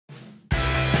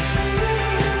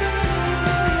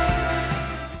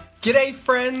G'day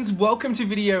friends, welcome to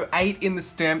video 8 in the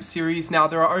stamp series. Now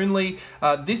there are only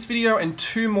this video and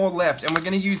 2 more left, and we're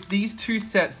going to use these 2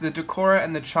 sets, the DECORA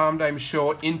and the Charmed, I'm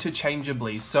sure,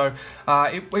 interchangeably. So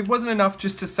it wasn't enough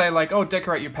just to say like, oh,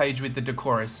 decorate your page with the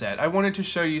DECORA set. I wanted to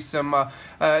show you some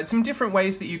different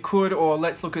ways that you could, or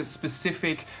let's look at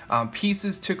specific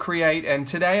pieces to create. And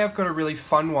today I've got a really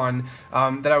fun one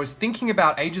that I was thinking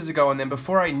about ages ago, and then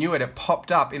before I knew it, it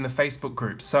popped up in the Facebook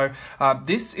group. So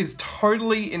this is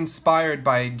totally inspired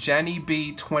by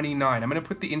JANNIE29. I'm going to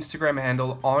put the Instagram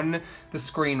handle on the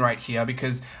screen right here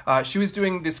because she was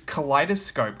doing this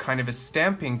kaleidoscope kind of a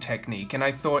stamping technique, and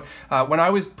I thought when I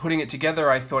was putting it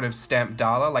together I thought of stamp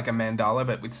dala, like a mandala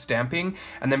but with stamping,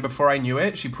 and then before I knew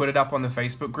it she put it up on the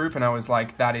Facebook group and I was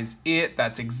like, that is it,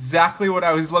 that's exactly what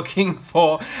I was looking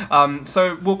for.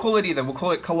 So we'll call it either, we'll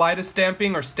call it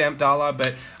kaleidostamping or stamp dala,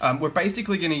 but we're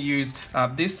basically going to use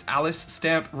this Alice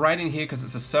stamp right in here because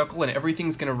it's a circle and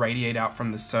everything's going to radiate out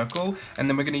from the circle, and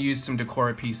then we're going to use some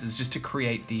DECORA pieces just to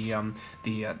create the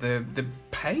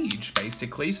page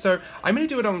basically. So I'm going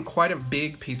to do it on quite a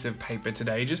big piece of paper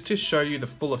today just to show you the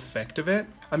full effect of it.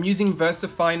 I'm using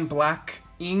VersaFine black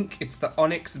ink, it's the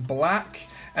Onyx black,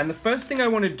 and the first thing I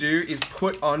want to do is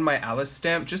put on my Alice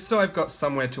stamp just so I've got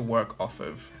somewhere to work off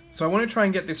of. So I want to try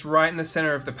and get this right in the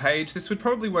center of the page. This would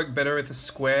probably work better with a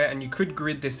square, and you could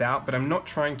grid this out, but I'm not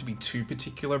trying to be too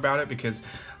particular about it because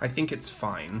I think it's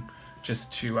fine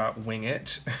just to wing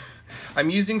it. I'm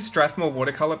using Strathmore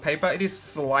watercolor paper. It is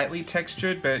slightly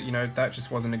textured, but you know, that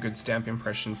just wasn't a good stamp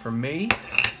impression for me.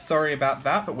 Sorry about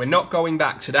that, but we're not going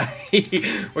back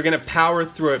today. We're gonna power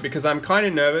through it because I'm kind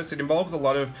of nervous. It involves a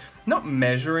lot of, not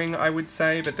measuring I would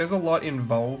say, but there's a lot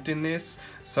involved in this,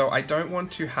 so I don't want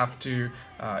to have to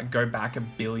go back a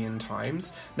billion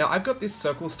times. Now I've got this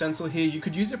circle stencil here. You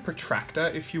could use a protractor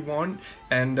if you want,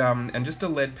 and just a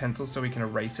lead pencil so we can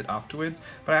erase it afterwards,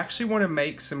 but I actually want to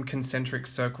make some concentric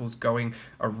circles going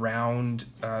around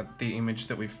the image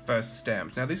that we first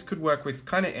stamped. Now this could work with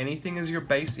kind of anything as your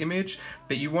base image,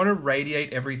 but you want to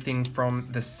radiate everything from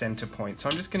the center point. So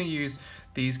I'm just going to use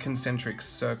these concentric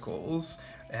circles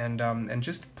and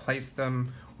just place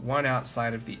them one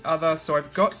outside of the other, so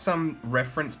I've got some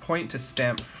reference point to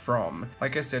stamp from.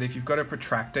 Like I said, if you've got a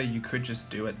protractor you could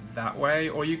just do it that way,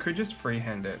 or you could just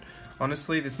freehand it.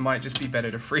 Honestly, this might just be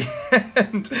better to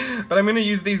freehand, but I'm going to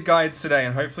use these guides today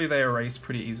and hopefully they erase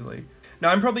pretty easily. Now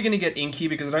I'm probably going to get inky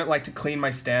because I don't like to clean my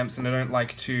stamps and I don't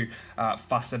like to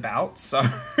fuss about, so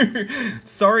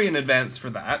sorry in advance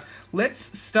for that.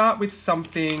 Let's start with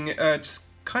something just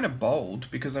kind of bold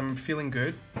because I'm feeling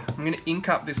good. I'm going to ink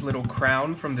up this little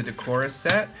crown from the DECORA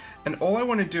set, and all I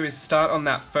want to do is start on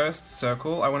that first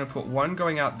circle. I want to put one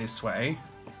going out this way.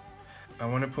 I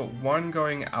want to put one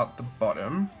going out the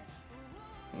bottom,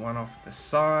 one off the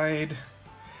side.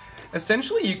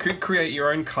 Essentially you could create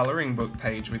your own coloring book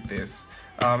page with this.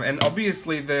 And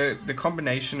obviously the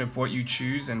combination of what you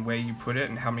choose and where you put it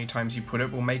and how many times you put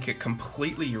it will make it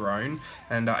completely your own,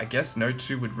 and I guess no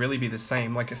two would really be the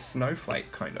same, like a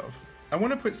snowflake kind of. I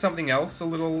want to put something else a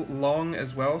little long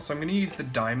as well, so I'm going to use the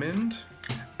diamond,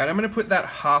 and I'm going to put that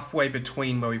halfway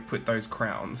between where we put those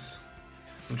crowns.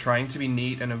 I'm trying to be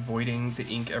neat and avoiding the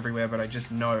ink everywhere, but I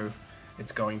just know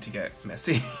it's going to get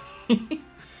messy.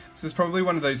 This is probably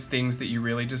one of those things that you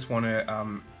really just want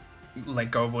to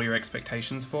let go of all your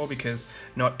expectations for, because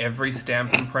not every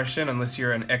stamp impression, unless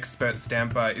you're an expert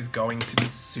stamper, is going to be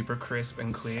super crisp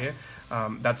and clear.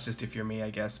 That's just if you're me,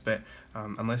 I guess, but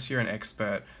unless you're an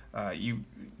expert, you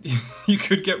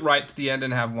could get right to the end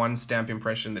and have one stamp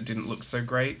impression that didn't look so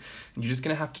great, and you're just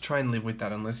going to have to try and live with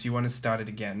that unless you want to start it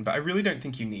again, but I really don't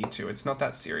think you need to. It's not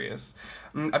that serious.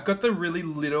 I've got the really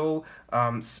little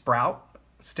sprout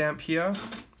stamp here.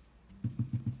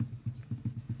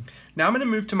 Now I'm going to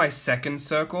move to my second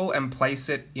circle and place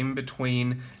it in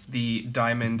between the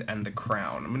diamond and the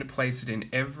crown. I'm going to place it in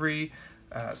every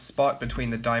spot between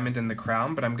the diamond and the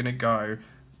crown, but I'm going to go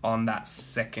on that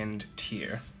second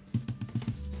tier.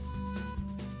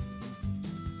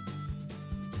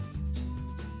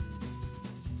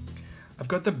 I've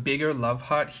got the bigger love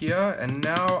heart here, and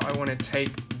now I want to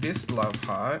take this love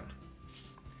heart,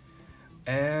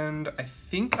 and I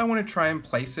think I want to try and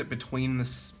place it between the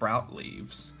sprout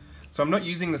leaves. So I'm not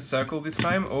using the circle this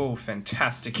time. Oh,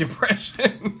 fantastic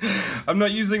impression. I'm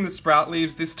not using the sprout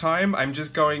leaves this time. I'm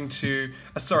just going to,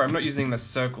 sorry, I'm not using the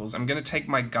circles. I'm going to take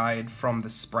my guide from the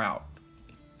sprout.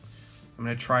 I'm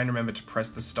going to try and remember to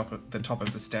press the top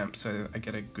of the stamp so I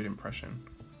get a good impression.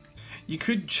 You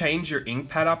could change your ink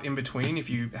pad up in between if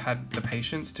you had the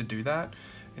patience to do that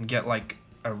and get like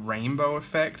a rainbow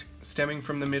effect stemming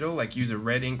from the middle, like use a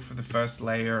red ink for the first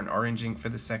layer, an orange ink for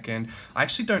the second. I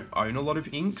actually don't own a lot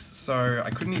of inks, so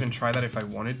I couldn't even try that if I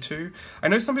wanted to. I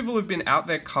know some people have been out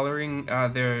there coloring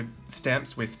their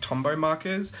stamps with Tombow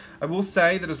markers. I will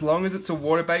say that as long as it's a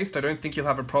water-based, I don't think you'll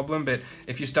have a problem, but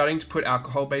if you're starting to put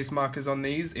alcohol-based markers on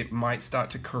these, it might start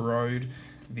to corrode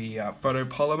the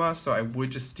photopolymer, so I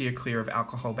would just steer clear of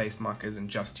alcohol-based markers and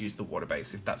just use the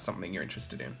water-based if that's something you're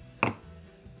interested in.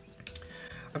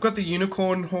 I've got the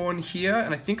unicorn horn here,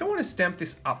 and I think I want to stamp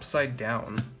this upside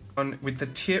down with the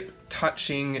tip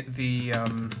touching the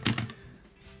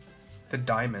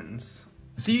diamonds.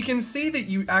 So you can see that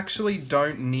you actually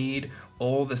don't need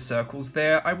all the circles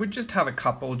there. I would just have a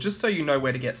couple just so you know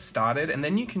where to get started, and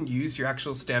then you can use your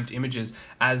actual stamped images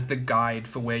as the guide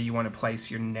for where you want to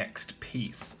place your next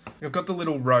piece. I've got the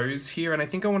little rose here, and I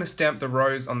think I want to stamp the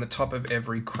rose on the top of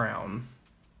every crown.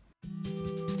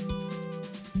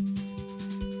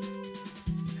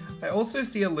 I also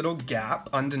see a little gap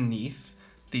underneath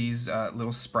these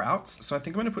little sprouts, so I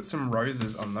think I'm going to put some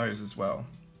roses on those as well.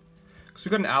 Because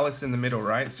we've got an Alice in the middle,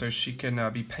 right? So she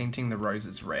can be painting the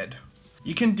roses red.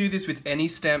 You can do this with any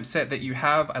stamp set that you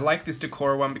have. I like this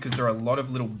DECORA one because there are a lot of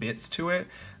little bits to it,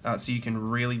 so you can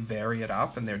really vary it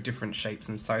up, and there are different shapes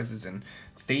and sizes and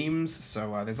themes,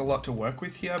 so there's a lot to work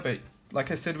with here, but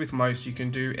like I said with most, you can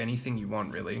do anything you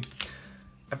want, really.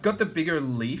 I've got the bigger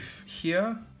leaf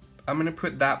here. I'm going to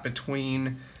put that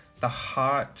between the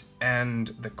heart and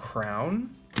the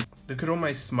crown. Look at all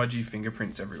my smudgy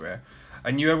fingerprints everywhere.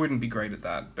 I knew I wouldn't be great at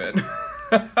that, but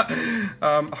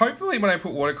hopefully when I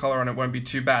put watercolor on it won't be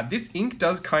too bad. This ink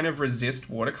does kind of resist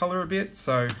watercolor a bit,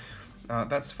 so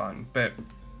that's fun, but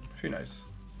who knows.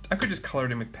 I could just color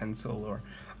it in with pencil or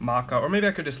marker, or maybe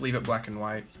I could just leave it black and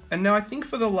white. And now I think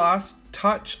for the last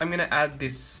touch, I'm going to add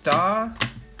this star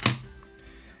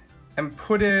and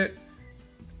put it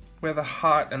where the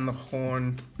heart and the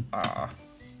horn are.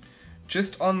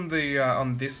 Just on the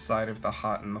on this side of the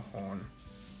heart and the horn.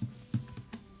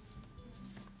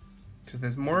 Because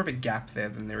there's more of a gap there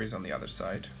than there is on the other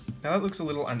side. Now that looks a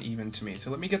little uneven to me, so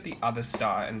let me get the other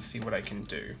star and see what I can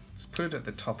do. Let's put it at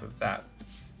the top of that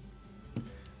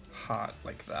heart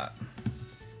like that.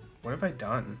 What have I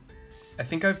done? I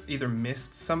think I've either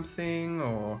missed something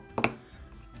or...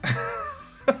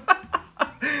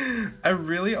 I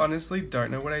really honestly don't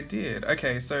know what I did.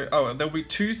 Okay, so, oh, there'll be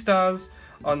 2 stars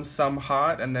on some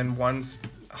heart, and then one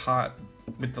heart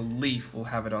with the leaf will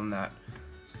have it on that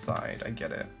side. I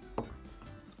get it.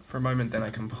 For a moment then I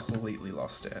completely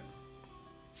lost it.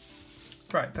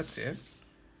 Right, that's it.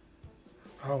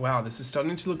 Oh wow, this is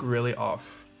starting to look really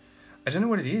off. I don't know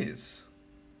what it is.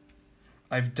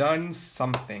 I've done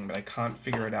something, but I can't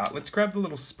figure it out. Let's grab the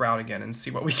little sprout again and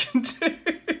see what we can do.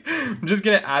 I'm just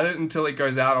gonna add it until it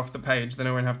goes out off the page, then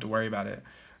I won't have to worry about it.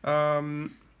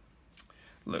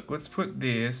 Look, let's put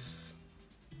this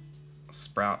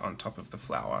sprout on top of the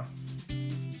flower.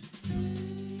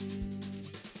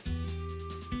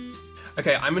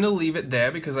 Okay, I'm gonna leave it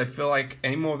there because I feel like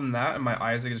any more than that and my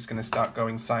eyes are just gonna start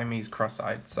going Siamese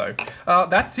cross-eyed. So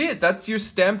that's it. That's your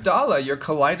Stampdala, your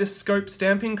kaleidoscope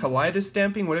stamping, kaleidos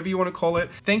stamping, whatever you want to call it.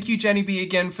 Thank you, Jannie B,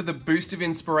 again for the boost of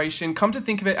inspiration. Come to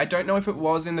think of it, I don't know if it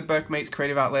was in the Berkmates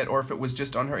Creative Outlet or if it was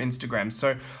just on her Instagram.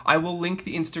 So I will link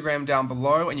the Instagram down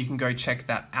below and you can go check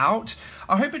that out.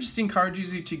 I hope it just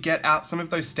encourages you to get out some of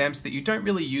those stamps that you don't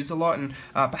really use a lot and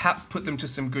perhaps put them to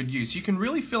some good use. You can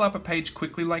really fill up a page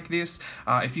quickly like this.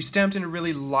 If you stamped in a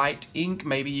really light ink,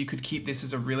 maybe you could keep this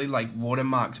as a really like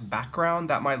watermarked background.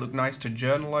 That might look nice to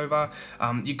journal over.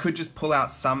 You could just pull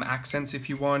out some accents if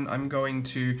you want. I'm going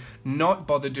to not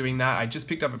bother doing that. I just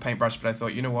picked up a paintbrush, but I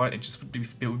thought, you know what, it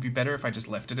would be better if I just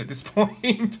left it at this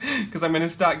point because I'm going to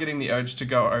start getting the urge to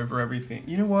go over everything.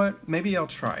 You know what, maybe I'll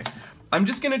try. I'm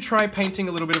just going to try painting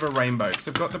a little bit of a rainbow because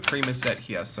I've got the Prima set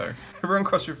here, so everyone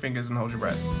cross your fingers and hold your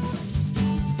breath.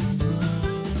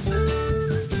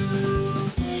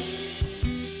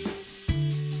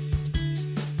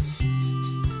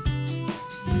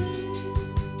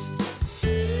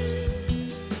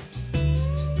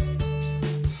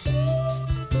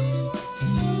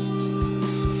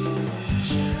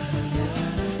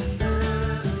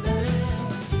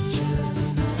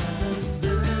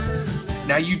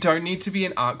 Now, you don't need to be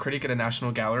an art critic at a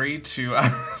National Gallery to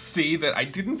see that I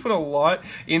didn't put a lot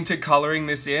into coloring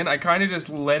this in. I kind of just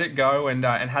let it go and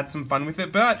had some fun with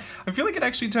it, but I feel like it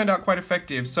actually turned out quite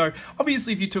effective. So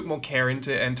obviously, if you took more care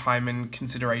into and time and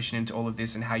consideration into all of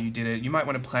this and how you did it, you might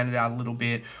want to plan it out a little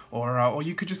bit, or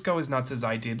you could just go as nuts as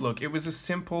I did. Look, it was a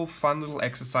simple, fun little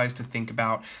exercise to think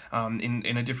about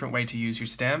in a different way to use your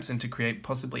stamps and to create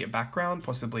possibly a background,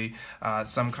 possibly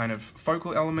some kind of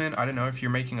focal element. I don't know, if you're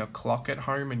making a clock at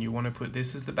home and you want to put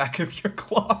this as the back of your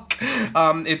clock.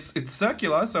 It's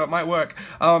circular, so it might work.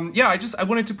 Yeah, I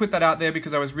wanted to put that out there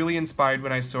because I was really inspired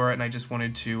when I saw it, and I just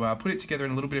wanted to put it together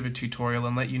in a little bit of a tutorial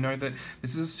and let you know that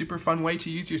this is a super fun way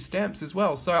to use your stamps as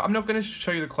well. So I'm not going to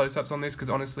show you the close-ups on this because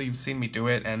honestly you've seen me do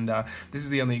it, and this is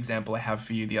the only example I have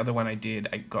for you. The other one I did,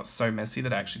 I got so messy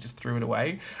that I actually just threw it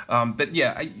away. But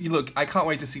yeah, look, I can't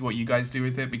wait to see what you guys do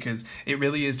with it, because it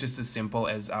really is just as simple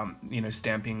as you know,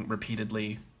 stamping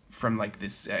repeatedly from like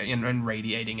this and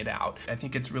radiating it out. I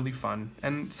think it's really fun,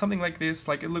 and something like this,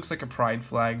 like, it looks like a pride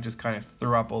flag, just kind of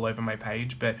threw up all over my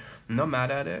page, but I'm not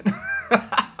mad at it.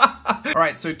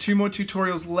 Alright, so 2 more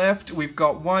tutorials left. We've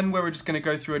got one where we're just going to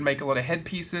go through and make a lot of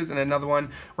headpieces, and another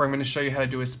one where I'm going to show you how to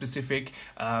do a specific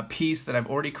piece that I've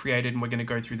already created, and we're going to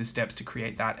go through the steps to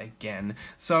create that again.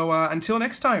 So until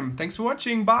next time, thanks for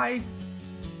watching, bye!